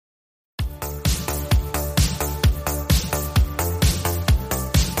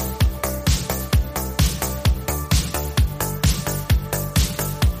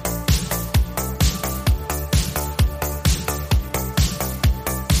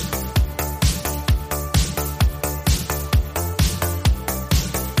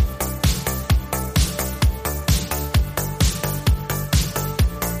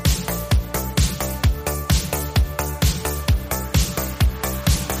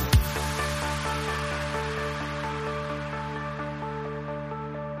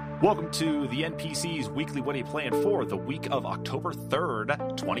Welcome to the NPC's Weekly What Are You Playing for the week of October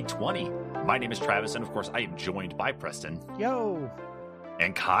 3rd, 2020. My name is Travis, and of course, I am joined by Preston. Yo!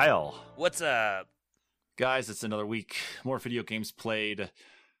 And Kyle. What's up? Guys, it's another week. More video games played.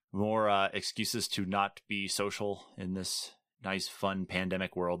 More excuses to not be social in this nice, fun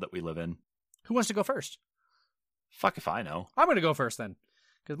pandemic world that we live in. Who wants to go first? Fuck if I know. I'm going to go first then.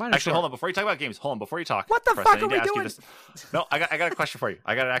 Mine Actually, hold on. Before you talk about games, before you talk. What the Preston, fuck are we doing? No, I got a question for you.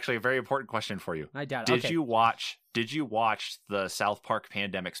 I got actually a very important question for you. I doubt it. Did you watch the South Park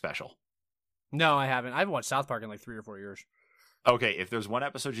pandemic special? No, I haven't. I haven't watched South Park in like 3 or 4 years. Okay, if there's one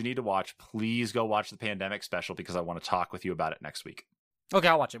episode you need to watch, please go watch the pandemic special because I want to talk with you about it next week. Okay,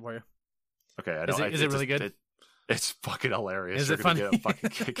 I'll watch it for you. Okay, Is it really good? It's fucking hilarious. Is You're it gonna funny? get a fucking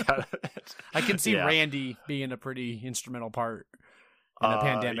kick out of it. I can see Yeah. Randy being a pretty instrumental part in a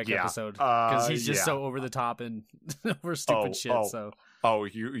pandemic episode because he's just so over the top and over stupid shit. So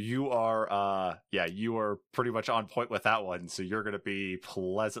you are you are pretty much on point with that one. So you're gonna be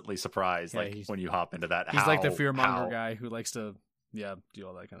pleasantly surprised, when you hop into that. He's like the fearmonger guy who likes to do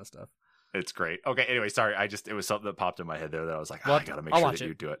all that kind of stuff. It's great. Okay, anyway, sorry. It was something that popped in my head there that I was like, I gotta make I'll sure watch that it.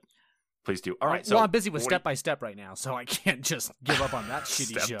 you do it. Please do. All right. So I'm busy with Step by Step right now, so I can't just give up on that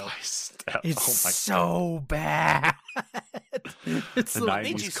shitty show. Step by Step. It's so bad. It's The What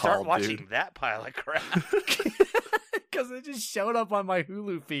made 90s you start called, watching dude. that pile of crap? Because it just showed up on my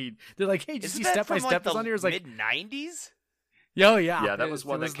Hulu feed. They're like, "Hey, did you Isn't see that Step by from, Step like, is on here?" It's like mid-90s? Yo, yeah. Yeah, that was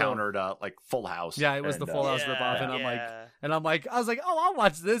one that countered Full House. Yeah, it was the Full House ripoff, and I'm like, I was like, oh, I'll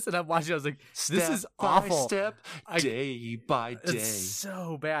watch this, and I'm watching. I was like, this is awful. Step, day by day. It's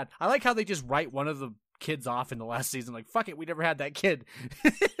so bad. I like how they just write one of the kids off in the last season. Like, fuck it, we never had that kid.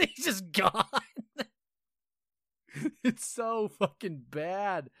 He's just gone. It's so fucking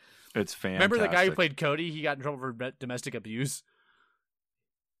bad. It's fantastic. Remember the guy who played Cody? He got in trouble for domestic abuse.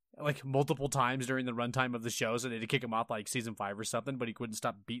 Like multiple times during the runtime of the show, so they had to kick him off like season 5 or something, but he couldn't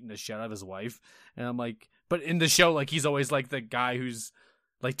stop beating the shit out of his wife. And I'm like, but in the show, like he's always like the guy who's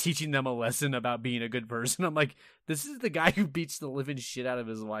like teaching them a lesson about being a good person. I'm like, this is the guy who beats the living shit out of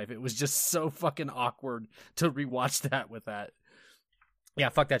his wife. It was just so fucking awkward to rewatch that with that. Yeah,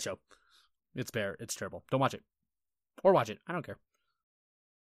 fuck that show. It's bad. It's terrible. Don't watch it. Or watch it. I don't care.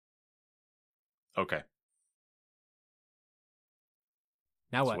 Okay.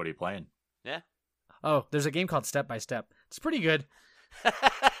 Now So what? what are you playing? Yeah. Oh, there's a game called Step by Step. It's pretty good.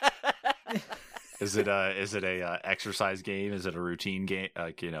 Is it a exercise game? Is it a routine game?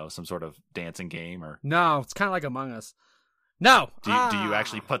 Like, some sort of dancing game, or No, it's kind of like Among Us. No. do you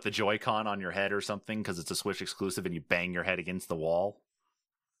actually put the Joy-Con on your head or something because it's a Switch exclusive and you bang your head against the wall?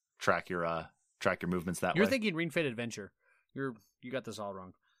 Track your movements that way. You're thinking Ring Fit Adventure. You got this all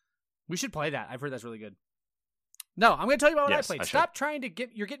wrong. We should play that. I've heard that's really good. No, I'm going to tell you about what Yes, I played. I Stop trying to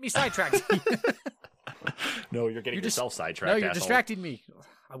you're getting me sidetracked. No, you're getting yourself sidetracked. No, you're asshole. distracting me.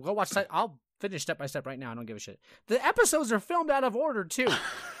 I'll finish Step by Step right now. I don't give a shit. The episodes are filmed out of order too.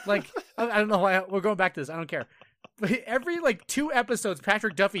 Like I don't know why we're going back to this. I don't care. But every 2 episodes,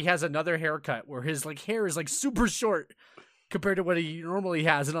 Patrick Duffy has another haircut where his hair is super short compared to what he normally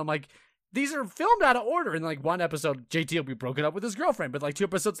has, and I'm like, these are filmed out of order. In one episode, JT will be broken up with his girlfriend, but 2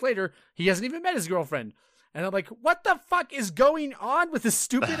 episodes later, he hasn't even met his girlfriend. And I'm like, what the fuck is going on with this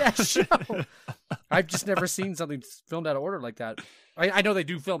stupid ass show? I've just never seen something filmed out of order like that. I know they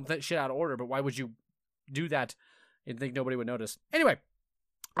do film that shit out of order, but why would you do that and think nobody would notice? Anyway,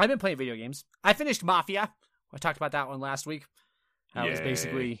 I've been playing video games. I finished Mafia. I talked about that one last week. That was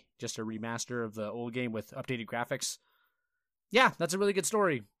basically just a remaster of the old game with updated graphics. Yeah, that's a really good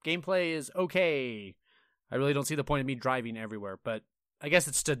story. Gameplay is okay. I really don't see the point of me driving everywhere, but I guess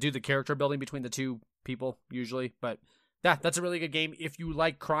it's to do the character building between the two people, usually. But yeah, that's a really good game. If you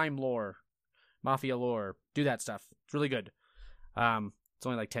like crime lore, Mafia lore, do that stuff. It's really good. It's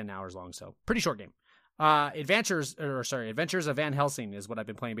only 10 hours long, so pretty short game. Adventures of Van Helsing is what I've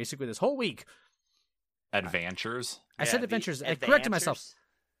been playing basically this whole week. Adventures? I said adventures. I corrected myself.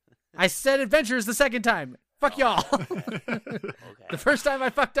 I said adventures the second time. Fuck y'all. Okay. The first time I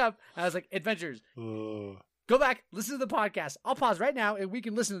fucked up, I was like, adventures. Go back, listen to the podcast. I'll pause right now and we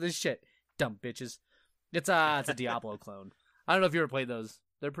can listen to this shit. Dumb bitches. It's a Diablo clone. I don't know if you ever played those.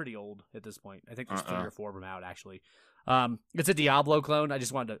 They're pretty old at this point. I think there's 3 or 4 of them out, actually. It's a Diablo clone. I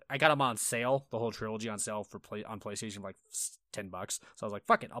got them on sale, the whole trilogy on sale on PlayStation for $10. So I was like,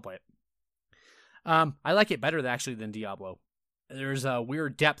 fuck it, I'll play it. I like it better than Diablo. There's a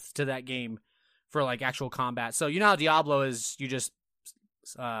weird depth to that game for actual combat. So you know how Diablo is, you just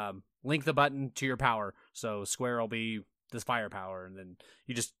link the button to your power. So square will be this firepower, and then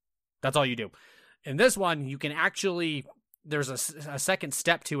that's all you do. In this one, you can actually there's a second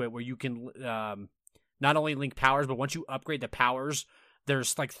step to it where you can not only link powers, but once you upgrade the powers,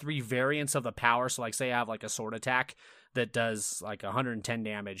 there's like 3 variants of the power. So like say I have like a sword attack that does like 110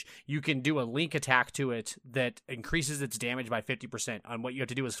 damage. You can do a link attack to it that increases its damage by 50%. And what you have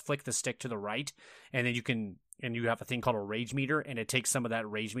to do is flick the stick to the right, and then you have a thing called a rage meter, and it takes some of that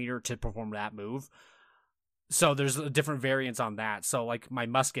rage meter to perform that move. So there's different variants on that. So like my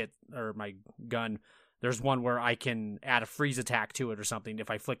musket or my gun, there's one where I can add a freeze attack to it or something if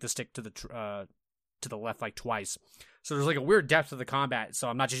I flick the stick to the left like twice. So there's like a weird depth to the combat. So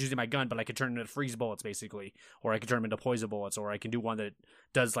I'm not just using my gun, but I can turn into freeze bullets basically, or I can turn them into poison bullets, or I can do one that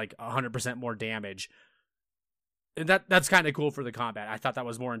does like 100% more damage. And that's kind of cool for the combat. I thought that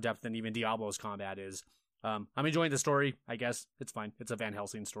was more in depth than even Diablo's combat is. I'm enjoying the story. I guess it's fine. It's a Van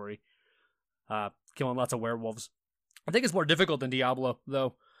Helsing story. Killing lots of werewolves. I think it's more difficult than Diablo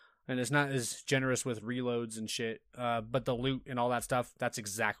though, and it's not as generous with reloads and shit. But the loot and all that stuff, that's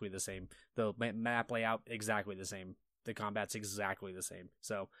exactly the same. The map layout, exactly the same. The combat's exactly the same.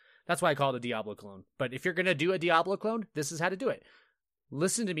 So that's why I call it a Diablo clone. But if you're going to do a Diablo clone, this is how to do it.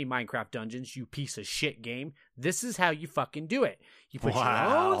 Listen to me, Minecraft Dungeons, you piece of shit game. This is how you fucking do it. You put your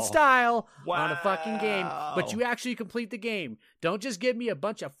own style on a fucking game, but you actually complete the game. Don't just give me a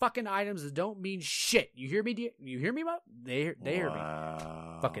bunch of fucking items that don't mean shit. You hear me? You hear me, Mo? They hear me.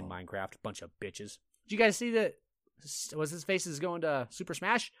 Fucking Minecraft, bunch of bitches. Did you guys see that? Was his face is going to Super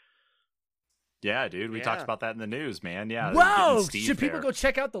Smash? Yeah, dude. We talked about that in the news, man. Yeah. Whoa! Should people go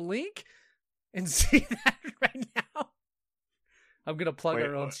check out the link and see that right now? I'm gonna plug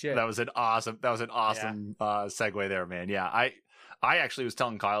our own shit. That was an awesome segue there, man. Yeah, I actually was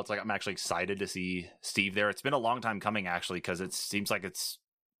telling Kyle, it's like I'm actually excited to see Steve there. It's been a long time coming, actually, because it seems like it's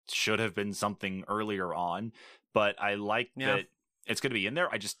should have been something earlier on. But I like that it's going to be in there.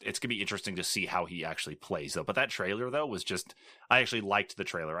 It's going to be interesting to see how he actually plays, though. But that trailer, though, was just, I actually liked the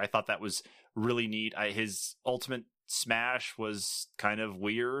trailer. I thought that was really neat. His ultimate smash was kind of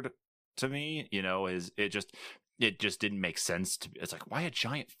weird to me. You know, it just didn't make sense to. It's like, why a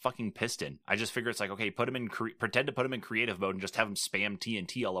giant fucking piston? I just figure it's like, okay, pretend to put him in creative mode and just have him spam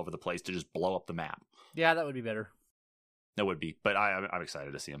TNT all over the place to just blow up the map. Yeah, that would be better. That would be, but I'm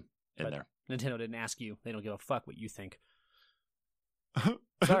excited to see him in there. Nintendo didn't ask you. They don't give a fuck what you think.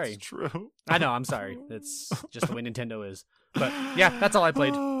 Sorry. That's true. I know, I'm sorry. It's just the way Nintendo is. But yeah, that's all I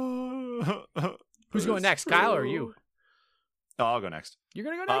played. Who's going next, true. Kyle or you? Oh, I'll go next. You're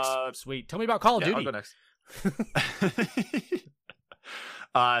going to go next? Sweet. Tell me about Call of Duty. I'll go next.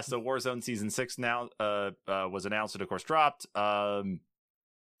 So Warzone Season 6 now was announced and, of course, dropped.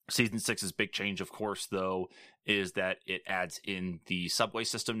 Season 6's big change, of course, though, is that it adds in the subway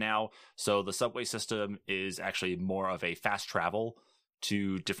system now. So the subway system is actually more of a fast travel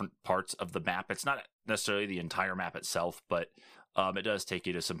to different parts of the map. It's not necessarily the entire map itself, but it does take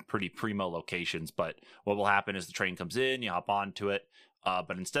you to some pretty primo locations. But what will happen is the train comes in, you hop onto it,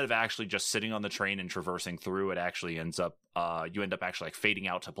 but instead of actually just sitting on the train and traversing through, it actually ends up, you end up actually like fading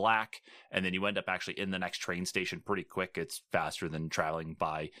out to black, and then you end up actually in the next train station pretty quick. It's faster than traveling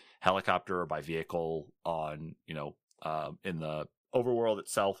by helicopter or by vehicle on, in the overworld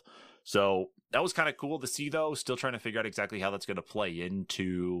itself. So that was kind of cool to see, though. Still trying to figure out exactly how that's going to play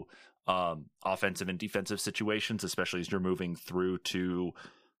into offensive and defensive situations, especially as you're moving through to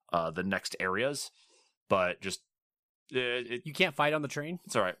the next areas. But just you can't fight on the train?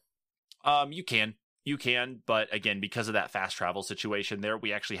 It's all right. You can, but again, because of that fast travel situation there,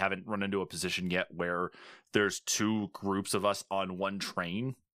 we actually haven't run into a position yet where there's 2 groups of us on one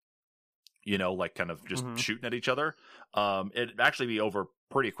train, like kind of just shooting at each other. It'd actually be over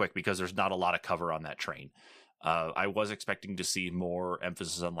pretty quick because there's not a lot of cover on that train. I was expecting to see more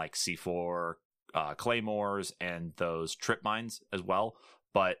emphasis on like C4 claymores and those trip mines as well,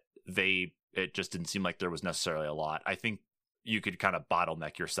 but it just didn't seem like there was necessarily a lot. I think you could kind of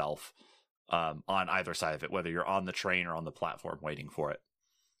bottleneck yourself on either side of it, whether you're on the train or on the platform waiting for it.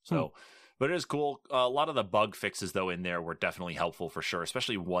 So, but it is cool. A lot of the bug fixes, though, in there were definitely helpful for sure,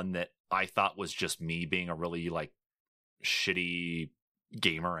 especially one that I thought was just me being a really like shitty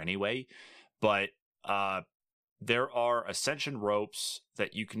gamer anyway. But there are ascension ropes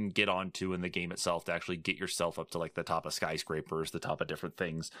that you can get onto in the game itself to actually get yourself up to like the top of skyscrapers, the top of different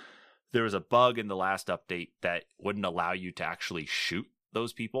things. There was a bug in the last update that wouldn't allow you to actually shoot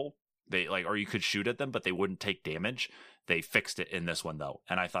those people. Or you could shoot at them, but they wouldn't take damage. They fixed it in this one, though.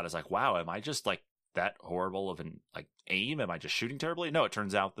 And I thought, it's like, wow, am I just like that horrible of an like aim? Am I just shooting terribly? No, it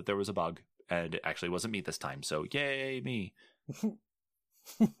turns out that there was a bug, and it actually wasn't me this time. So yay me.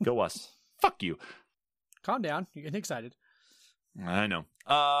 Go us. Fuck you. Calm down. You're getting excited. I know.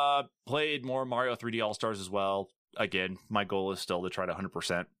 Played more Mario 3D All-Stars as well. again, my goal is still to try to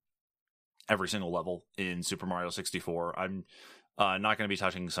 100% every single level in Super Mario 64. I'm not going to be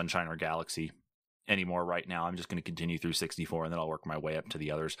touching Sunshine or Galaxy anymore right now. I'm just going to continue through 64, and then I'll work my way up to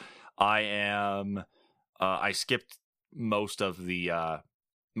the others. I skipped most of the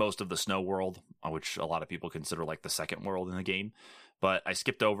snow world, which a lot of people consider like the second world in the game. But I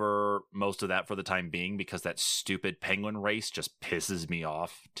skipped over most of that for the time being because that stupid penguin race just pisses me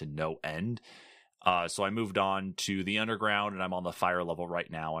off to no end. So I moved on to the underground, and I'm on the fire level right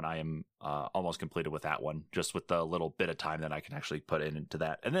now, and I am almost completed with that one, just with the little bit of time that I can actually put into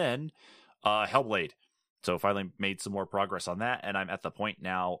that. And then Hellblade. So finally made some more progress on that, and I'm at the point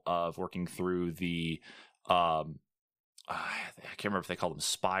now of working through the I can't remember if they call them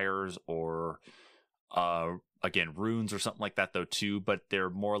spires or again runes or something like that though too, but they're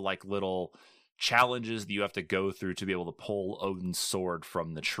more like little challenges that you have to go through to be able to pull Odin's sword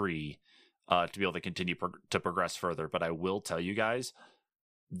from the tree to be able to continue to progress further. But I will tell you guys,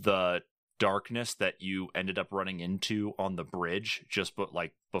 the darkness that you ended up running into on the bridge just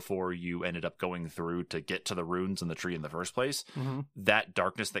before you ended up going through to get to the runes in the tree in the first place, that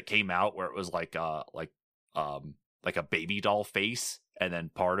darkness that came out where it was like a baby doll face, and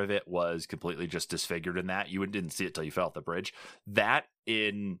then part of it was completely just disfigured in that. You didn't see it till you fell off the bridge. That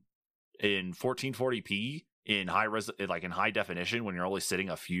in 1440p in high definition, when you're only sitting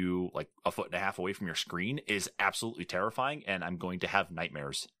a foot and a half away from your screen, is absolutely terrifying, and I'm going to have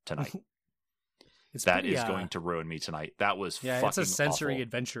nightmares tonight. That is going to ruin me tonight. That was fucking it's a sensory awful.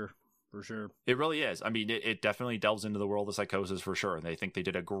 Adventure for sure. It really is. I mean, it definitely delves into the world of psychosis for sure, and they think they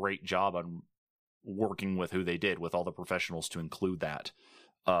did a great job on working with who they did, with all the professionals to include that,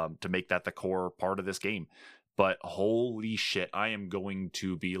 to make that the core part of this game. But holy shit, I am going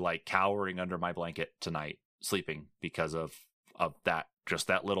to be like cowering under my blanket tonight, sleeping because of that, just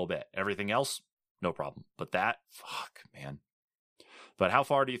that little bit. Everything else, no problem. But that, fuck, man. But how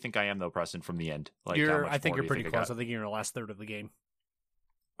far do you think I am though, Preston, from the end? I think you're pretty close. I think you're in the last third of the game.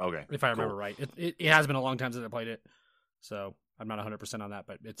 Okay. If I remember right. It has been a long time since I played it, so I'm not 100% on that,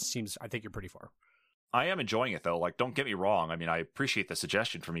 but I think you're pretty far. I am enjoying it though. Like, don't get me wrong. I mean, I appreciate the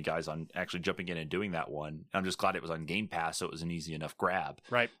suggestion from you guys on actually jumping in and doing that one. I'm just glad it was on Game Pass, so it was an easy enough grab.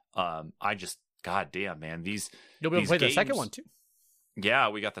 Right. God damn, man. You'll be able to play the second one too. Yeah,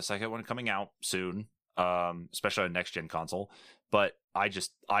 we got the second one coming out soon, especially on next gen console. But I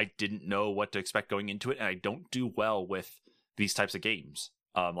didn't know what to expect going into it, and I don't do well with these types of games.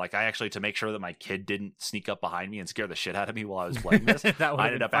 I actually, to make sure that my kid didn't sneak up behind me and scare the shit out of me while I was playing this, I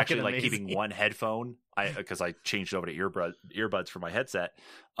ended up actually keeping one headphone, because I changed over to earbuds for my headset.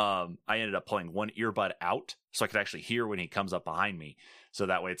 I ended up pulling one earbud out so I could actually hear when he comes up behind me. So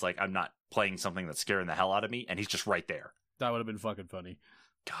that way it's like I'm not playing something that's scaring the hell out of me, and he's just right there. That would have been fucking funny.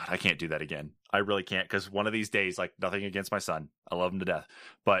 God, I can't do that again. I really can't, because one of these days, like, nothing against my son, I love him to death,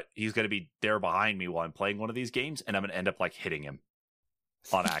 but he's going to be there behind me while I'm playing one of these games, and I'm going to end up like hitting him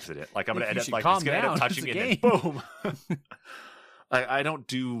on accident. Like, I'm going to end up like he's going to end up touching me, and then boom. I don't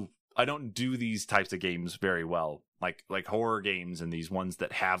do these types of games very well, like horror games and these ones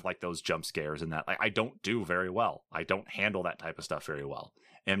that have like those jump scares and that. Like, I don't do very well. I don't handle that type of stuff very well.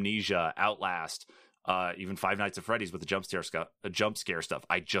 Amnesia, Outlast, even Five Nights at Freddy's with the jump scare stuff,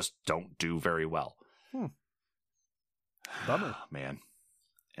 I just don't do very well. Bummer, man.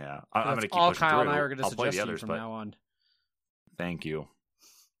 Yeah, I'm going to keep all pushing Kyle through. and I are going to I'll play suggest the others, from but now on. Thank you.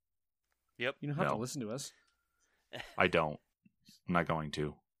 Yep. You don't have to listen to us. I don't. I'm not going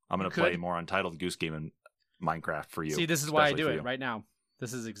to. I'm going to play more Untitled Goose Game and Minecraft for you. See, this is why I do it right now.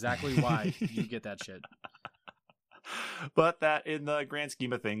 This is exactly why you get that shit. But that, in the grand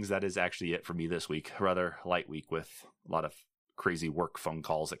scheme of things, that is actually it for me this week. A rather light week with a lot of crazy work phone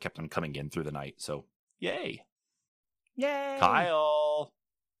calls that kept on coming in through the night. So, yay. Yay. Kyle.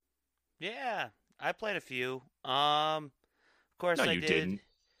 Yeah, I played a few. Of course, No, I you did didn't.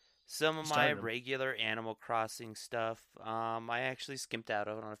 some of my regular Animal Crossing stuff. I actually skimped out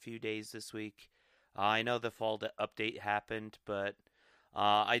on a few days this week. I know the fall update happened, but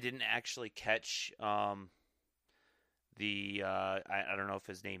I didn't actually catch I don't know if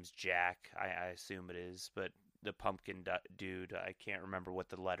his name's Jack. I assume it is, but the pumpkin dude, I can't remember what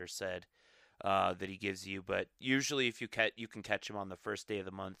the letter said that he gives you. But usually, if you can catch him on the first day of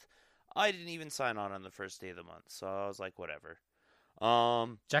the month. I didn't even sign on the first day of the month, so I was like, whatever.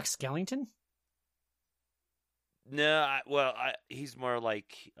 Jack Skellington? No, he's more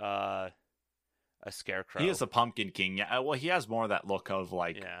like a scarecrow. He is a Pumpkin King. Yeah, well, he has more of that look of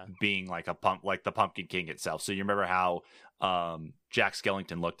like being like like the Pumpkin King itself. So you remember how Jack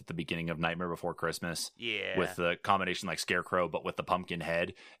Skellington looked at the beginning of Nightmare Before Christmas? Yeah. With the combination like Scarecrow, but with the pumpkin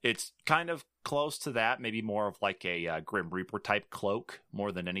head. It's kind of close to that, maybe more of like a Grim Reaper type cloak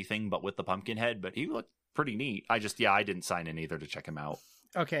more than anything, but with the pumpkin head. But he looked pretty neat. I didn't sign in either to check him out.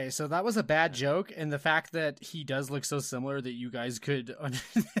 Okay, so that was a bad joke, and the fact that he does look so similar that you guys could,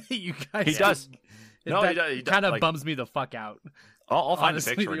 he does. No, he does. Kind of like, bums me the fuck out. I'll find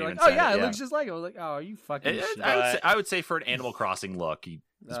Honestly, a picture. you're And like, even oh yeah, it looks just like him. I was like, oh, are you fucking shit? I would say for an Animal Crossing look, he's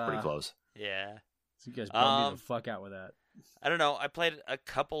pretty close. Yeah. So you guys bummed me the fuck out with that. I don't know. I played a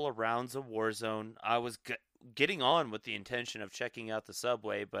couple of rounds of Warzone. I was getting on with the intention of checking out the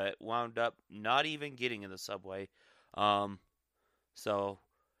subway, but wound up not even getting in the subway. So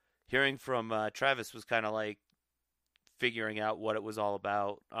hearing from Travis was kind of like figuring out what it was all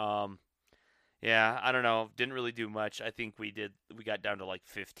about. Yeah, I don't know. Didn't really do much. I think we got down to like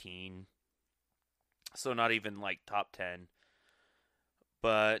 15. So not even like top 10.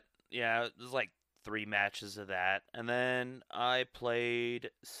 But yeah, it was like 3 matches of that. And then I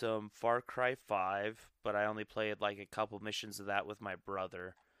played some Far Cry 5, but I only played like a couple missions of that with my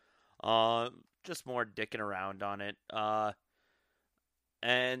brother. Just more dicking around on it.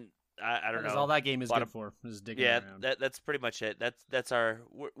 And I don't know. All that game is good for is digging around. Yeah, that's pretty much it. That's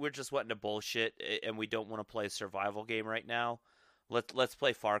we're just wanting to bullshit, and we don't want to play a survival game right now. Let's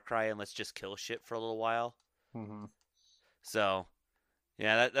play Far Cry and let's just kill shit for a little while. Mm-hmm. So,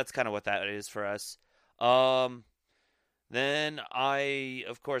 yeah, that's kind of what that is for us. Then I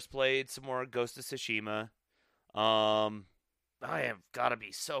of course played some more Ghost of Tsushima. I have got to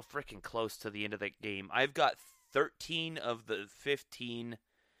be so freaking close to the end of that game. I've got 13 of the 15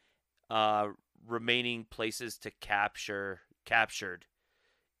 remaining places to captured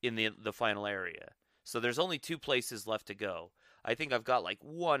in the final area. So there's only 2 places left to go. I think I've got like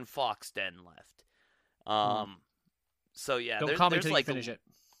 1 fox den left. So yeah, don't call me until you finish it.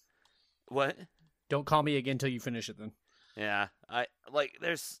 What? Don't call me again until you finish it. Then. Yeah, I like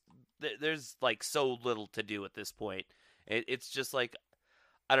there's like so little to do at this point. It's just like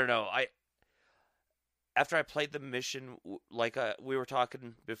I don't know. After I played the mission, like we were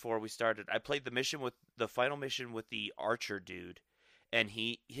talking before we started, I played the final mission with the archer dude, and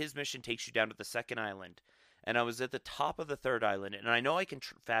his mission takes you down to the 2nd island, and I was at the top of the 3rd island, and I know I can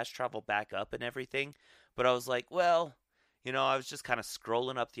fast travel back up and everything, but I was like, well, I was just kind of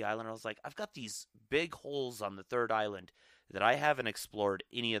scrolling up the island. I was like, I've got these big holes on the 3rd island that I haven't explored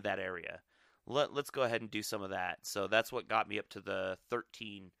any of that area. Let's go ahead and do some of that. So that's what got me up to the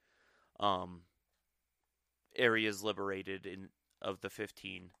 13 areas liberated of the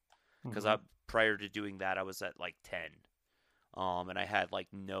 15, because prior to doing that I was at like 10, and I had like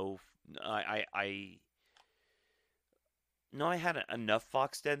I had enough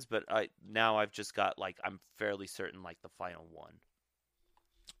fox dens, but now I've just got like I'm fairly certain like the final one.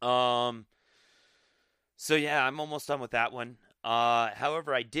 So yeah, I'm almost done with that one.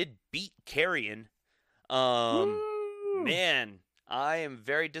 However, I did beat Carrion. Man, I am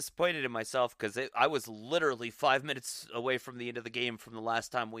very disappointed in myself because I was literally 5 minutes away from the end of the game from the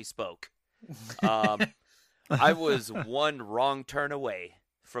last time we spoke. I was one wrong turn away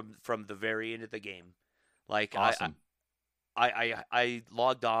from the very end of the game. Like awesome. I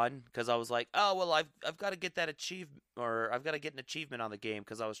logged on because I was like, oh well, I've got to get that achievement, or I've got to get an achievement on the game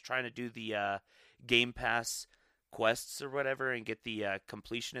because I was trying to do the Game Pass quests or whatever and get the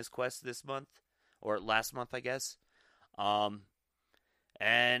completionist quest this month or last month, I guess.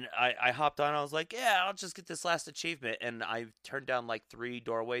 And I hopped on. I was like, yeah, I'll just get this last achievement. And I turned down like 3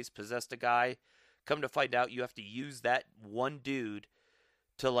 doorways, possessed a guy. Come to find out, you have to use that one dude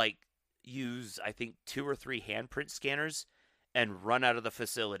to like use, I think, 2 or 3 handprint scanners and run out of the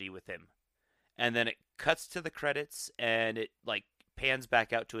facility with him. And then it cuts to the credits and it like pans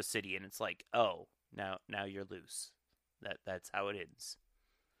back out to a city. And it's like, oh, now you're loose. That's how it ends.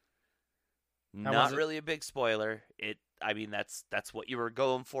 Not really a big spoiler. I mean, that's what you were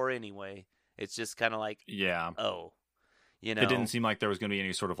going for anyway. It's just kind of like, yeah. Oh, It didn't seem like there was going to be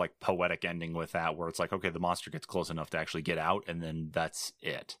any sort of like poetic ending with that, where it's like, okay, the monster gets close enough to actually get out, and then that's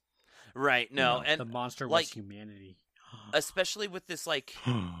it. Right? No, and the monster was like, humanity. Especially with this, like,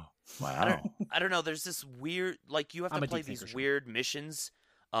 wow. I don't know. There's this weird, like, you have to play these weird missions,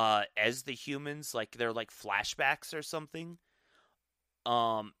 as the humans, like they're like flashbacks or something,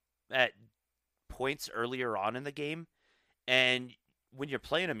 at points earlier on in the game, and when you're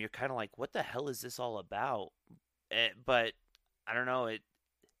playing them, you're kind of like, what the hell is this all about? But I don't know. It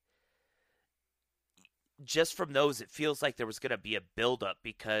just from those, it feels like there was going to be a build up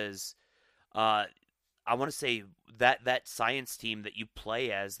because uh, I want to say that science team that you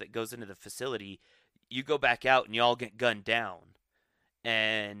play as that goes into the facility, you go back out and you all get gunned down,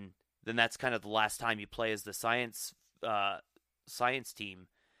 and then that's kind of the last time you play as the science team,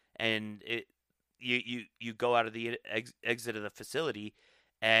 and you go out of the exit of the facility,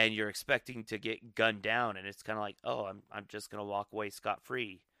 and you're expecting to get gunned down, and it's kind of like, oh, I'm just gonna walk away scot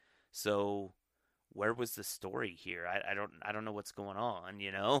free. So where was the story here? I don't know what's going on.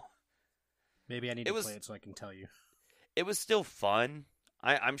 Maybe I need It to play was it so I can tell you. it was still fun.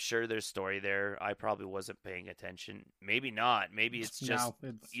 I'm sure there's story there. I probably wasn't paying attention. Maybe not. Maybe it's just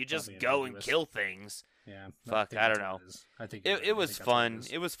It's you just probably go and ambiguous. kill things. Yeah. Fuck, think I that's don't what know. it is. I think It was fun.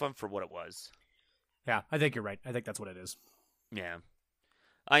 It was fun for what it was. Yeah, I think you're right. I think that's what it is. Yeah.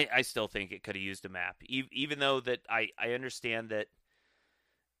 I still think it could have used a map. Even though that I understand that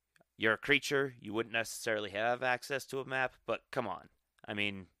you're a creature, you wouldn't necessarily have access to a map, but come on. I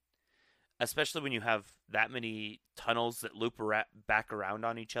mean, especially when you have that many tunnels that loop back around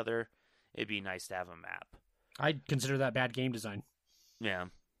on each other, it'd be nice to have a map. I'd consider that bad game design. Yeah.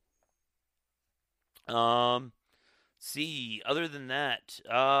 See, other than that,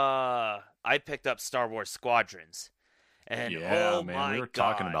 I picked up Star Wars Squadrons. And Yeah, oh man, my we were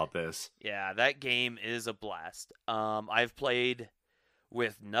God. talking about this. Yeah, that game is a blast. I've played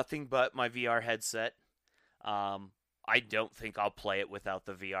with nothing but my VR headset. I don't think I'll play it without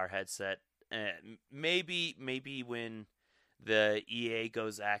the VR headset. Maybe when the EA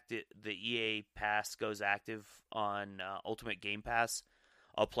Pass goes active on Ultimate Game Pass,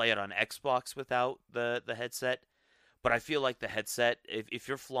 I'll play it on Xbox without the headset. But I feel like the headset, if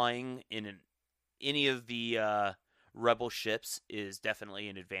you're flying in any of the Rebel ships, is definitely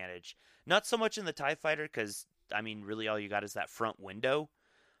an advantage. Not so much in the TIE Fighter, because, I mean, really all you got is that front window.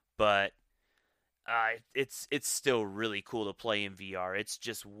 But it's still really cool to play in VR. It's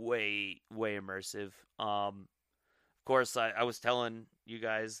just way immersive. Of course, I was telling you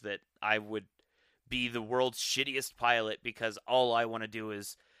guys that I would be the world's shittiest pilot because all I want to do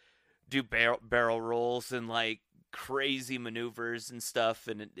is do barrel rolls and like crazy maneuvers and stuff,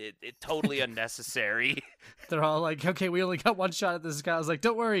 and it totally unnecessary. They're all like, okay, we only got one shot at this guy. I was like,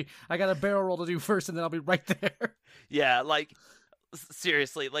 don't worry, I got a barrel roll to do first, and then I'll be right there. Yeah, like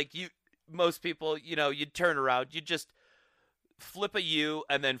seriously, like most people, you'd turn around, you just flip a U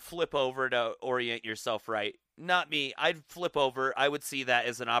and then flip over to orient yourself right. Not me. I'd flip over. I would see that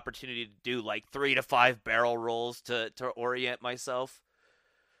as an opportunity to do like 3 to 5 barrel rolls to orient myself.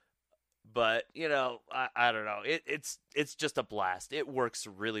 But I don't know. It's just a blast. It works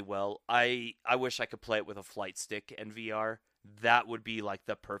really well. I wish I could play it with a flight stick and VR. That would be like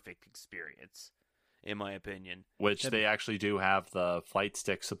the perfect experience, in my opinion. Which they actually do have the flight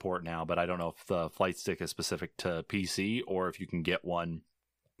stick support now, but I don't know if the flight stick is specific to PC or if you can get one.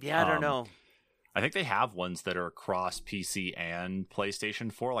 Yeah, I don't know. I think they have ones that are across PC and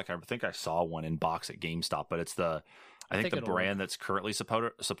PlayStation 4. Like I think I saw one in box at GameStop, but it's I think the brand that's currently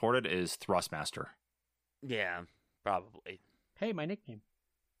supported is Thrustmaster. Yeah, probably. Hey, my nickname.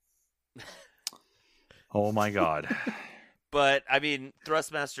 Oh my God. But, I mean,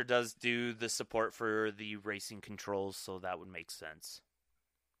 Thrustmaster does do the support for the racing controls, so that would make sense.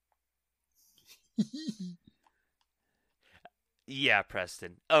 Yeah,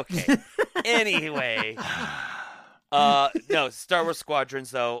 Preston. Okay. Anyway. No, Star Wars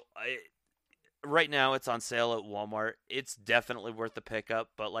Squadrons, though, right now it's on sale at Walmart. It's definitely worth the pickup,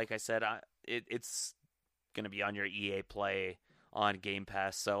 but like I said, it's going to be on your EA Play on Game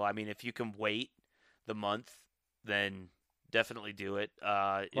Pass. So, I mean, if you can wait the month, then definitely do it.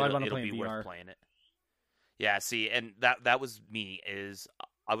 It'll be worth playing it. Yeah, see, and that was me.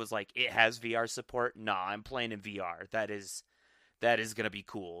 I was like, it has VR support. Nah, I'm playing in VR. That is gonna be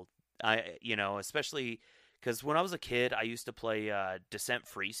cool. Especially because when I was a kid, I used to play Descent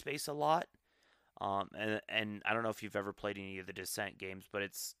Free Space a lot. And I don't know if you've ever played any of the Descent games, but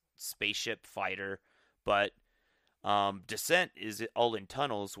it's spaceship fighter. But Descent is all in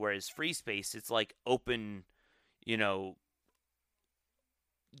tunnels, whereas Free Space, it's like open,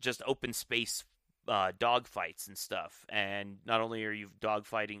 just open space dogfights and stuff. And not only are you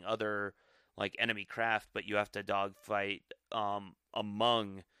dogfighting other like enemy craft, but you have to dogfight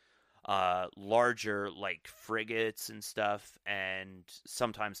among larger like frigates and stuff, and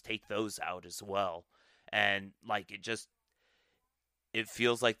sometimes take those out as well. And like it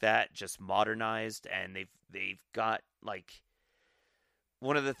feels like that just modernized, and they've got like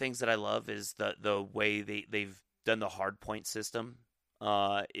one of the things that I love is the way they've done the hard point system.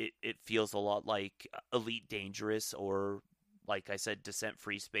 It feels a lot like Elite Dangerous or, like I said, Descent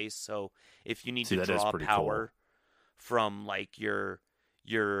Free Space. So if you need to draw power from like your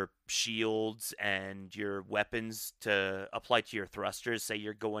your shields and your weapons to apply to your thrusters. Say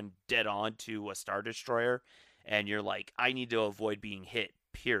you're going dead on to a Star Destroyer and you're like, I need to avoid being hit,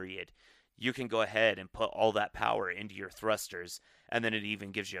 period. You can go ahead and put all that power into your thrusters, and then it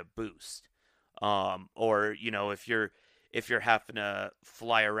even gives you a boost. Or, you know, if you're having to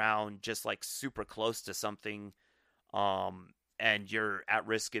fly around just like super close to something, and you're at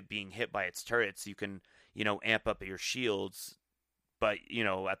risk of being hit by its turrets, you can, you know, amp up your shields, but, you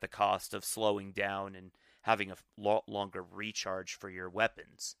know, at the cost of slowing down and having a longer recharge for your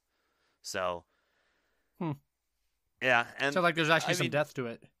weapons. So, yeah. And so like there's actually some depth to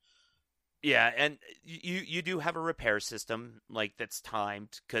it. Yeah, and you do have a repair system like that's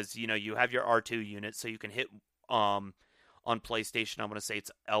timed, because, you know, you have your R2 unit, so you can hit on PlayStation, I'm going to say it's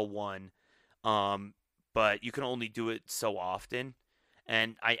L1, but you can only do it so often,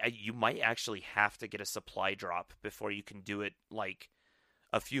 and you might actually have to get a supply drop before you can do it like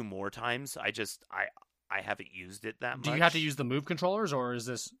a few more times. I haven't used it that much. Do you have to use the move controllers, or is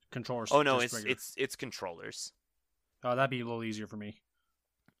this controllers? Oh no, it's controllers. Oh, that'd be a little easier for me.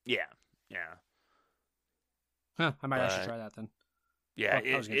 Yeah. Huh, I might actually try that then. Yeah, well,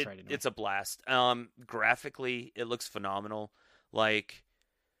 try it anyway. It's a blast. Graphically, it looks phenomenal. Like,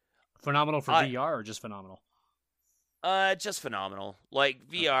 phenomenal for VR or just phenomenal? Just phenomenal. Like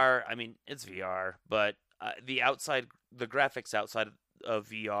VR, I mean, it's VR, but the graphics outside of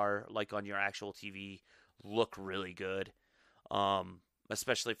VR, like on your actual TV, look really good.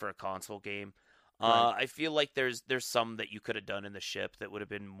 Especially for a console game. Right. I feel like there's some that you could have done in the ship that would have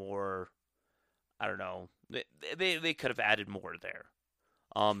been more. I don't know. They could have added more there.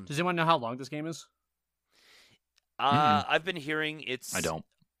 Does anyone know how long this game is? I've been hearing it's. I don't.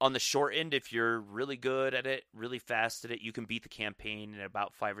 On the short end, if you're really good at it, really fast at it, you can beat the campaign in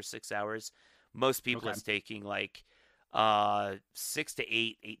about 5 or 6 hours. Most people, it's taking like 6 to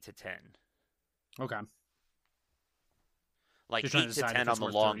 8, 8 to 10. Okay. Like 8 to 10 on the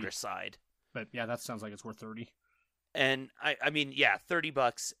longer 30. Side. But yeah, that sounds like it's worth 30. And I mean, yeah,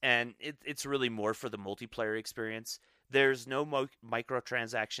 $30, and it's really more for the multiplayer experience. There's no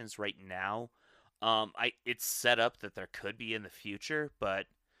microtransactions right now. It's set up that there could be in the future, but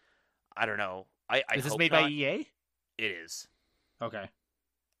I don't know. Is this made by EA? It is. Okay.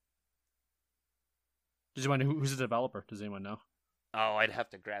 Does anyone who's the developer? Does anyone know? Oh, I'd have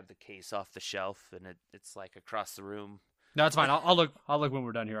to grab the case off the shelf, and it's like across the room. No, it's fine. I'll look when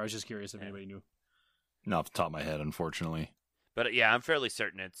we're done here. I was just curious if anybody knew. Not off the top of my head, unfortunately. But yeah, I'm fairly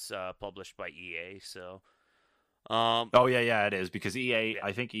certain it's published by EA. So. Oh yeah, it is, because EA. Yeah.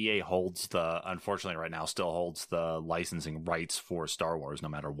 I think EA unfortunately right now still holds the licensing rights for Star Wars, no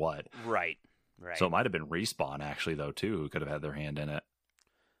matter what. Right. So it might have been Respawn actually, though, too, who could have had their hand in it.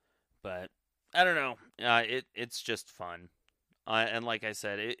 But I don't know. It's just fun. And like I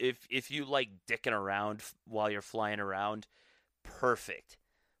said, if you like dicking around while you're flying around, perfect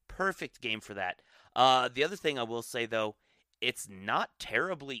game for that. The other thing I will say, though, it's not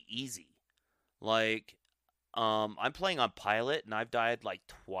terribly easy. Like, I'm playing on pilot, and I've died like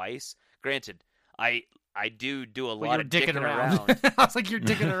twice. Granted, I do a lot of dicking around. I was like, you're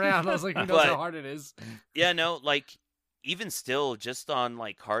dicking around. I was like, who knows how hard it is? Yeah, no, like, even still, just on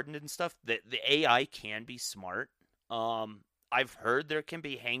like hardened and stuff, the AI can be smart. I've heard there can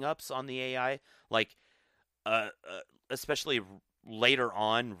be hangups on the AI, like, especially later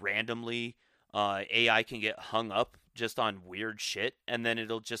on, randomly, AI can get hung up just on weird shit, and then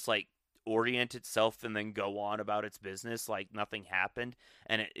it'll just like orient itself and then go on about its business like nothing happened,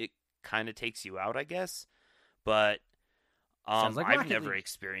 and it kind of takes you out, I guess. But like I've never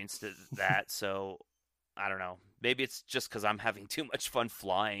experienced that, so I don't know. Maybe it's just because I'm having too much fun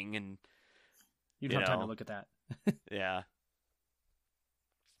flying, and you don't have time to look at that. Yeah.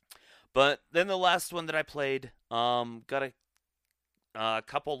 But then the last one that I played, got a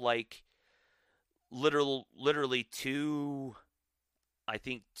couple like literally 2.5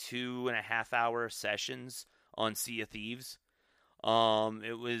 hour sessions on Sea of Thieves.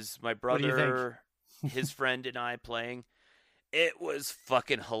 It was my brother, his friend, and I playing. It was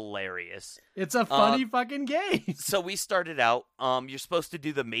fucking hilarious. It's a funny fucking game. So we started out, you're supposed to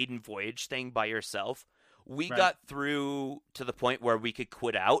do the maiden voyage thing by yourself. We got through to the point where we could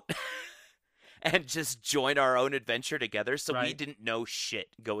quit out and just join our own adventure together. So we didn't know shit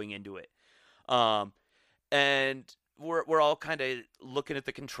going into it. And we're all kind of looking at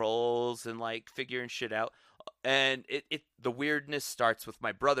the controls and like figuring shit out. And the weirdness starts with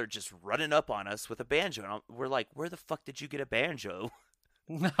my brother just running up on us with a banjo. And we're like, where the fuck did you get a banjo?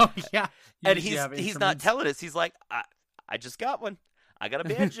 No, yeah. And he's not telling us. He's like, I just got one. I got a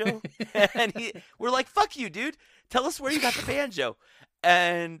banjo. And we're like, fuck you, dude. Tell us where you got the banjo.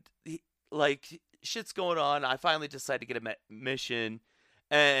 And shit's going on. I finally decide to get a mission,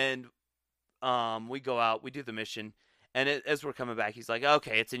 and we go out, we do the mission, and as we're coming back, he's like,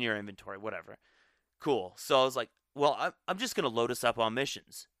 okay, it's in your inventory, whatever. Cool. So I was like, well, I'm just going to load us up on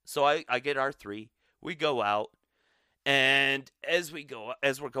missions. So I get R3, we go out, and as we're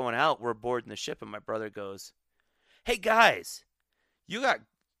going out, we're boarding the ship, and my brother goes, hey guys, you got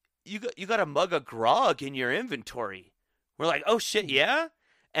a mug of grog in your inventory. We're like, oh shit, yeah?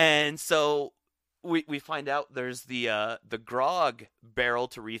 And so we find out there's the grog barrel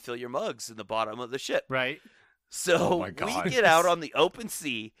to refill your mugs in the bottom of the ship. Right. Oh So my God. we get out on the open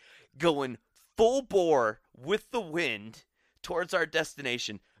sea, going full bore with the wind towards our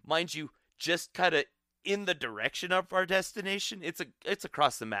destination. Mind you, just kind of in the direction of our destination. It's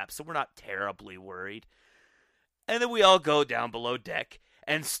across the map, so we're not terribly worried. And then we all go down below deck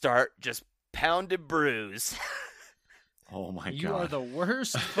and start just pounding brews. Oh my God. You are the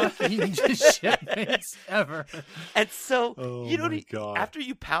worst fucking shipmates ever. And so, God. after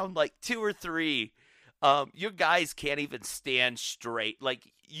you pound like 2 or 3, your guys can't even stand straight.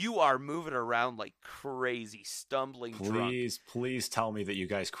 Like, you are moving around like crazy, stumbling drunk. Please tell me that you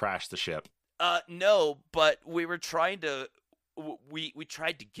guys crashed the ship. No, but we were trying to... We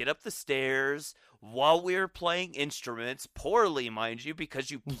tried to get up the stairs while we were playing instruments, poorly, mind you,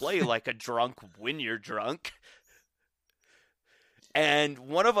 because you play like a drunk when you're drunk. And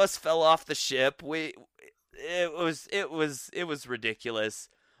one of us fell off the ship. It was ridiculous.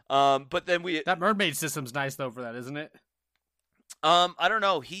 But then that mermaid system's nice though for that, isn't it? I don't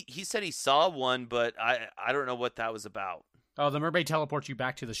know. He said he saw one, but I don't know what that was about. Oh, the mermaid teleports you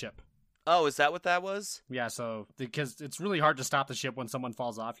back to the ship. Oh, is that what that was? Yeah, so because it's really hard to stop the ship when someone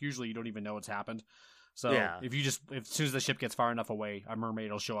falls off. Usually you don't even know what's happened. So yeah. if as soon as the ship gets far enough away, a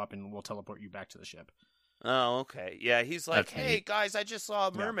mermaid will show up and will teleport you back to the ship. Oh, okay. Yeah, he's like, That's hey, neat. guys, I just saw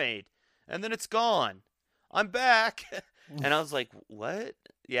a mermaid. Yeah. And then it's gone. I'm back. And I was like, what?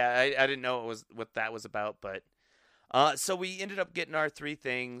 Yeah, I didn't know what that was about. But so we ended up getting our 3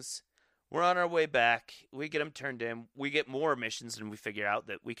 things. We're on our way back. We get them turned in. We get more missions, and we figure out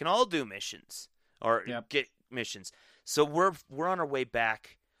that we can all do missions or get missions. So we're on our way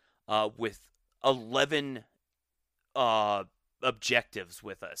back with 11 objectives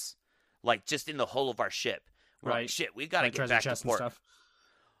with us, like just in the hull of our ship. We're like, shit, we got to get back to port.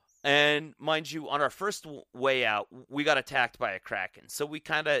 And mind you, on our first way out, we got attacked by a kraken. So we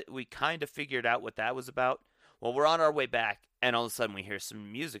kind of figured out what that was about. Well, we're on our way back, and all of a sudden we hear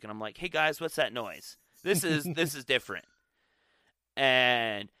some music, and I'm like, "Hey guys, what's that noise? This is different."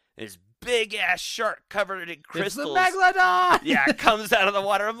 And this big ass shark covered in crystals. It's the megalodon. Yeah, it comes out of the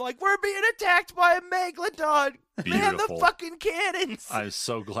water. I'm like, "We're being attacked by a megalodon! Man, the fucking cannons!" I'm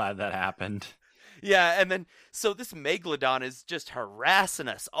so glad that happened. Yeah, and then so this megalodon is just harassing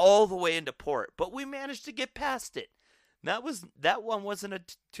us all the way into port, but we managed to get past it. That one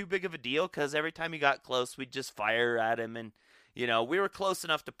wasn't too big of a deal because every time he got close, we'd just fire at him, and we were close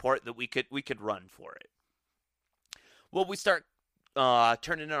enough to port that we could run for it. Well, we start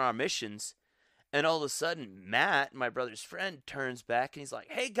turning in our missions, and all of a sudden, Matt, my brother's friend, turns back and he's like,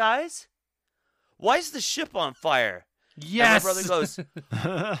 "Hey guys, why is the ship on fire?" Yes. And my brother goes,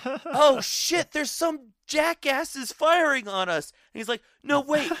 "Oh shit, there's some jackasses firing on us." And he's like, "No,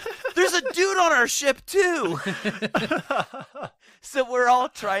 wait, there's a dude on our ship too." So we're all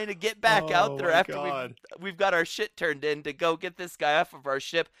trying to get back out there after we've got our shit turned in to go get this guy off of our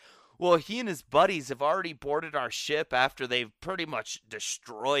ship. Well, he and his buddies have already boarded our ship after they've pretty much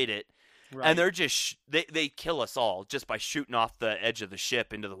destroyed it. Right. And they're just they kill us all just by shooting off the edge of the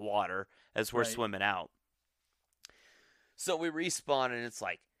ship into the water as we're swimming out. So we respawn, and it's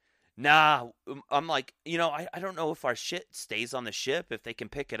like, nah, I'm like, I don't know if our shit stays on the ship, if they can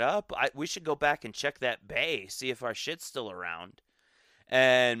pick it up. We should go back and check that bay, see if our shit's still around.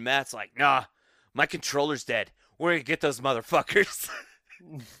 And Matt's like, nah, my controller's dead. We're going to get those motherfuckers.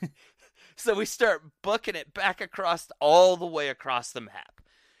 So we start booking it back all the way across the map.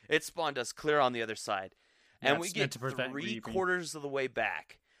 It spawned us clear on the other side. And we get 3/4 of the way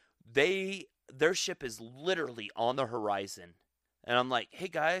back. Their ship is literally on the horizon. And I'm like, "Hey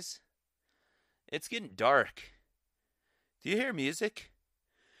guys, it's getting dark. Do you hear music?"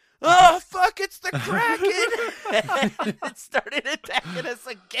 "Oh, fuck, it's the Kraken!" It started attacking us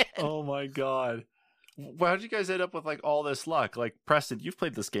again. Oh my God. How'd you guys end up with all this luck? Like, Preston, you've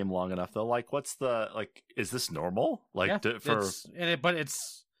played this game long enough though. Like, is this normal? Like, but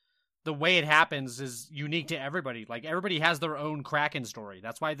it's the way it happens is unique to everybody. Like, everybody has their own Kraken story.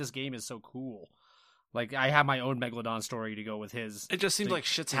 That's why this game is so cool. Like, I have my own Megalodon story to go with his. It just seems like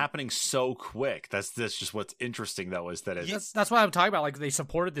shit's happening so quick. That's just what's interesting, though, is that it's... That's what I'm talking about. Like, they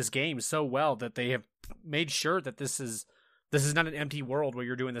supported this game so well that they have made sure that this is not an empty world where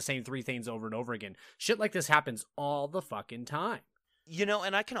you're doing the same 3 things over and over again. Shit like this happens all the fucking time. You know,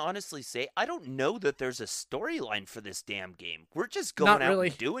 and I can honestly say, I don't know that there's a storyline for this damn game. We're just going out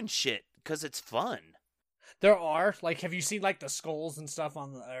and doing shit because it's fun. There are, like, have you seen, like, the skulls and stuff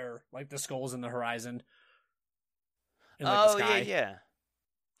or, like, the skulls in the horizon? In, like, the sky? Yeah.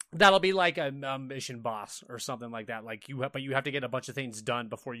 That'll be, like, a mission boss or something like that. Like, but you have to get a bunch of things done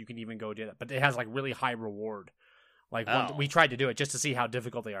before you can even go do that. But it has, like, really high reward. Like, we tried to do it just to see how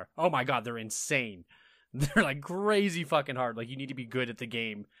difficult they are. Oh my god, they're insane. They're, like, crazy fucking hard. Like, you need to be good at the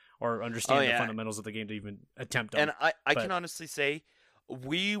game or understand the fundamentals of the game to even attempt them. And I can honestly say,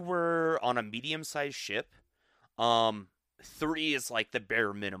 we were on a medium-sized ship. 3 is like the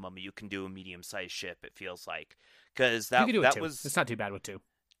bare minimum you can do a medium-sized ship, it feels like. Because that was... It's not too bad with 2.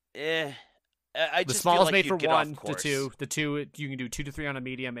 The small is made for 1 to 2. The 2, you can do 2 to 3 on a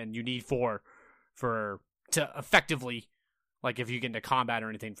medium, and you need 4 to effectively, like, if you get into combat or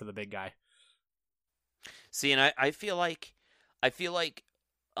anything for the big guy. See, and I feel like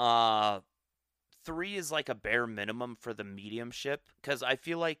 3 is like a bare minimum for the medium ship, because I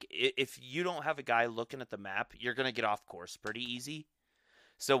feel like if you don't have a guy looking at the map, you're going to get off course pretty easy.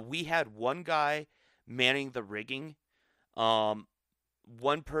 So we had 1 guy manning the rigging, 1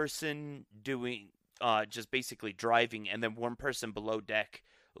 person doing just basically driving, and then 1 person below deck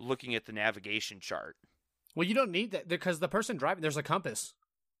looking at the navigation chart. Well, you don't need that, because the person driving, there's a compass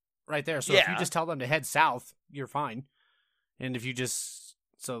right there. So if you just tell them to head south, you're fine. And if you just...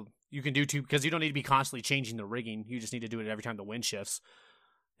 So you can do 2, because you don't need to be constantly changing the rigging. You just need to do it every time the wind shifts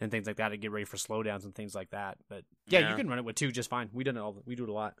and things like that to get ready for slowdowns and things like that. But yeah, you can run it with 2 just fine. We do it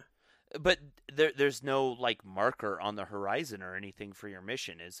a lot. But there's no, like, marker on the horizon or anything for your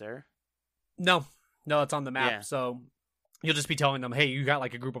mission, is there? No, it's on the map. Yeah. So you'll just be telling them, hey, you got,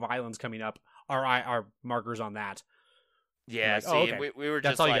 like, a group of islands coming up. Our markers on that. Yeah, like, see, okay. we were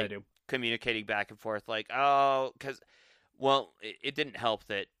just, all you like, gotta do. Communicating back and forth, like, oh, because... Well, it didn't help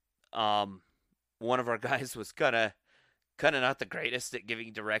that one of our guys was kind of not the greatest at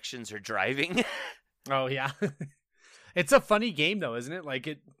giving directions or driving. Oh, yeah. It's a funny game, though, isn't it? Like,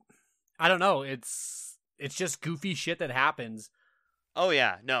 I don't know. It's just goofy shit that happens. Oh,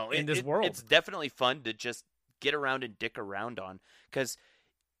 yeah. No, in this world. It's definitely fun to just get around and dick around on. Because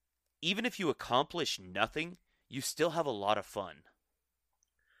even if you accomplish nothing, you still have a lot of fun.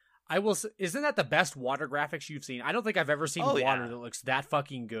 Isn't that the best water graphics you've seen? I don't think I've ever seen water that looks that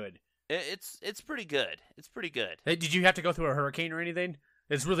fucking good. It's pretty good. It's pretty good. Hey, did you have to go through a hurricane or anything?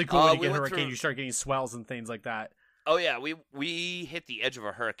 It's really cool when you get a hurricane, you start getting swells and things like that. Oh yeah, we hit the edge of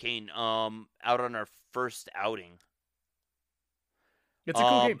a hurricane out on our first outing. It's a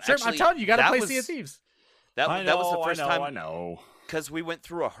cool game. Sure, actually, I'm telling you, you got to play Sea of Thieves. That was the first time. I know. Because we went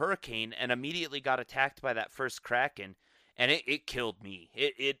through a hurricane and immediately got attacked by that first Kraken. And it killed me.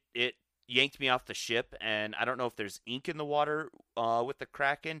 It yanked me off the ship, and I don't know if there's ink in the water with the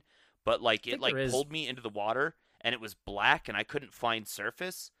Kraken, but like it pulled me into the water, and it was black, and I couldn't find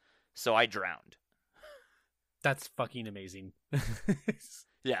surface, so I drowned. That's fucking amazing.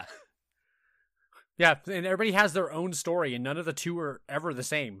 Yeah. Yeah, and everybody has their own story, and none of the 2 are ever the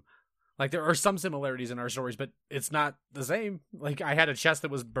same. Like, there are some similarities in our stories, but it's not the same. Like, I had a chest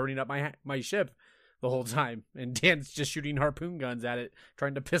that was burning up my ship the whole time, and Dan's just shooting harpoon guns at it,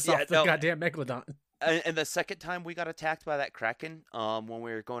 trying to piss off the goddamn Megalodon. And the second time we got attacked by that Kraken, when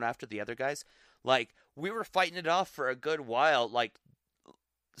we were going after the other guys, like, we were fighting it off for a good while. Like,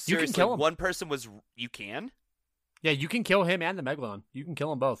 seriously, you can kill him. One person was... You can? Yeah, you can kill him and the Megalodon. You can kill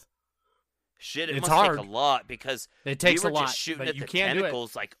them both. Shit, it it's must hard. take a lot, because it takes we were a lot, just shooting but at you the can't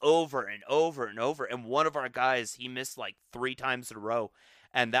tentacles like over and over and over, and one of our guys, he missed like 3 times in a row,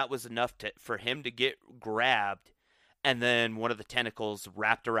 and that was enough for him to get grabbed, and then one of the tentacles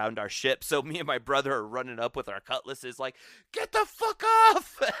wrapped around our ship, so me and my brother are running up with our cutlasses like, get the fuck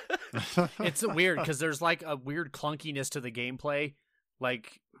off! It's weird, because there's like a weird clunkiness to the gameplay.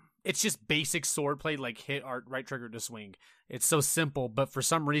 Like, it's just basic swordplay, like hit right trigger to swing. It's so simple, but for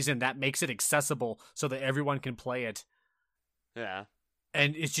some reason that makes it accessible so that everyone can play it. Yeah.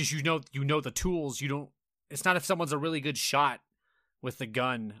 And it's just, you know the tools. It's not if someone's a really good shot with the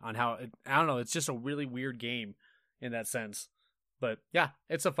gun on how, I don't know, it's just a really weird game in that sense. But yeah,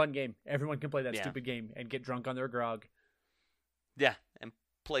 it's a fun game. Everyone can play that stupid game and get drunk on their grog. Yeah, and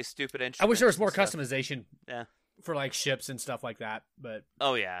play stupid instruments. I wish there was more customization. Yeah. For like ships and stuff like that, but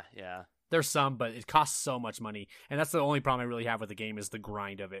oh yeah. There's some, but it costs so much money, and that's the only problem I really have with the game is the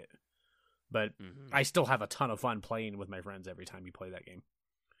grind of it. But I still have a ton of fun playing with my friends every time you play that game.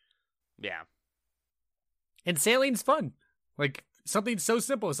 Yeah. And sailing's fun. Like, something so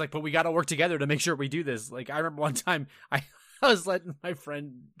simple. It's like, but we got to work together to make sure we do this. Like, I remember one time I was letting my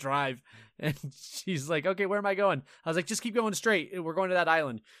friend drive, and she's like, okay, where am I going? I was like, just keep going straight. We're going to that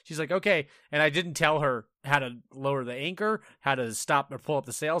island. She's like, okay. And I didn't tell her how to lower the anchor, how to stop or pull up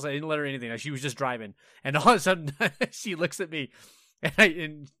the sails. I didn't let her anything. She was just driving. And all of a sudden, she looks at me.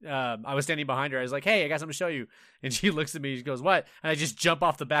 And I was standing behind her. I was like, hey, I got something to show you. And she looks at me. She goes, what? And I just jump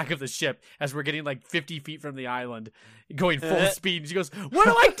off the back of the ship as we're getting like 50 feet from the island, going full speed. And she goes, what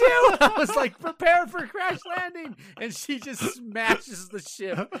do I do? I was like, prepare for crash landing. And she just smashes the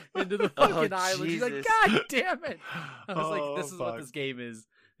ship into the fucking island. She's like, God damn it. I was like, this is what this game is.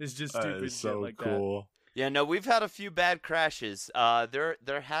 It's just stupid shit like that. Yeah, no, we've had a few bad crashes.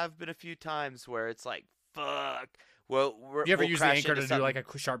 There have been a few times where it's like, fuck. Well, you ever use the anchor to do like a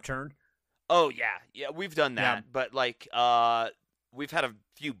sharp turn? Oh yeah, we've done that. Yeah. But like, we've had a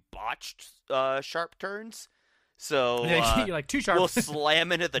few botched sharp turns. So you're like too sharp. We'll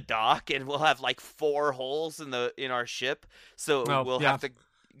slam into the dock, and we'll have like 4 holes in our ship. So we'll have to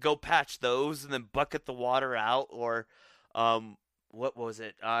go patch those, and then bucket the water out. Or, what was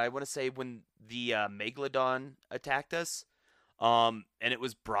it? I want to say when the Megalodon attacked us, and it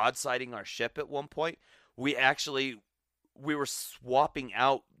was broadsiding our ship at one point. We were swapping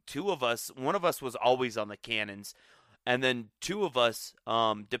out 2 of us. One of us was always on the cannons, and then 2 of us,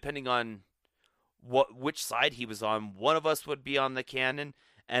 depending on which side he was on, one of us would be on the cannon,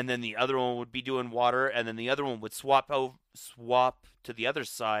 and then the other one would be doing water, and then the other one would swap to the other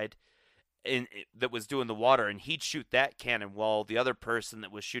side that was doing the water, and he'd shoot that cannon while the other person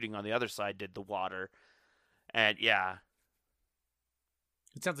that was shooting on the other side did the water. And yeah.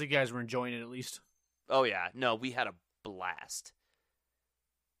 It sounds like you guys were enjoying it at least. Oh, yeah. No, we had a blast.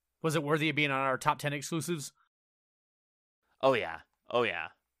 Was it worthy of being on our top 10 exclusives? Oh, yeah. Oh, yeah.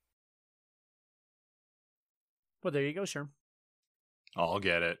 Well, there you go, Sherm. I'll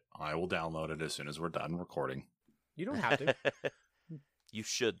get it. I will download it as soon as we're done recording. You don't have to. You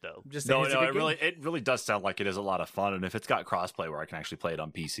should, though. It really does sound like it is a lot of fun. And if it's got crossplay where I can actually play it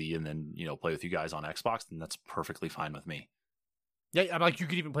on PC and then, play with you guys on Xbox, then that's perfectly fine with me. Yeah, I'm like, you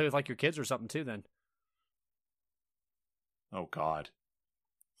could even play with like your kids or something too then. Oh, God.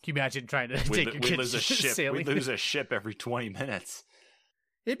 Can you imagine trying to take your kids sailing? We lose a ship every 20 minutes.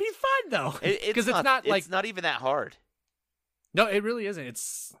 It'd be fun, though. Because it's not even that hard. No, it really isn't.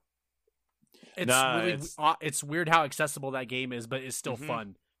 It's weird how accessible that game is, but it's still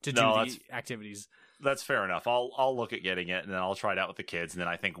fun to do the activities. That's fair enough. I'll look at getting it, and then I'll try it out with the kids, and then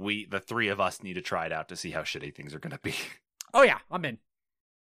I think the 3 of us need to try it out to see how shitty things are going to be. Oh, yeah. I'm in.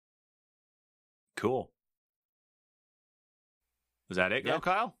 Cool. Was that it,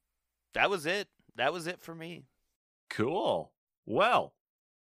 Kyle? That was it. That was it for me. Cool. Well,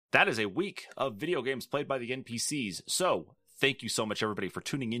 that is a week of video games played by the NPCs. So, thank you so much, everybody, for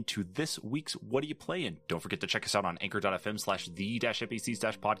tuning in to this week's What Are You Playing? Don't forget to check us out on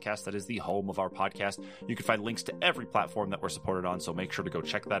anchor.fm/the-NPCs-podcast. That is the home of our podcast. You can find links to every platform that we're supported on, so make sure to go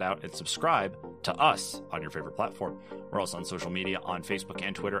check that out and subscribe to us on your favorite platform. We're also on social media on Facebook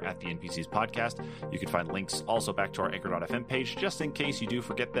and Twitter at the NPCs Podcast. You can find links also back to our anchor.fm page, just in case you do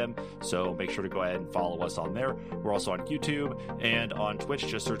forget them, so make sure to go ahead and follow us on there. We're also on YouTube and on Twitch.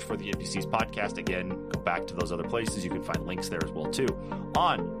 Just search for the NPCs Podcast. Again, go back to those other places. You can find links there as well too.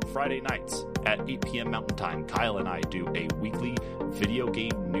 On Friday nights at 8 p.m. Mountain Time, Kyle and I do a weekly video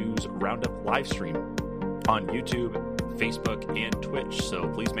game news roundup live stream on YouTube, Facebook, and Twitch. So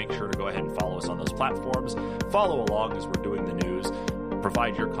please make sure to go ahead and follow us on those platforms. Follow along as we're doing the news.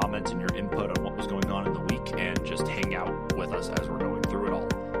 Provide your comments and your input on what was going on in the week, and just hang out with us as we're going through it all.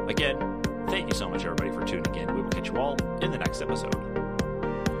 Again, thank you so much, everybody, for tuning in. We will catch you all in the next episode.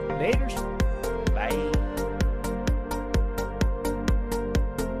 Laters. Bye.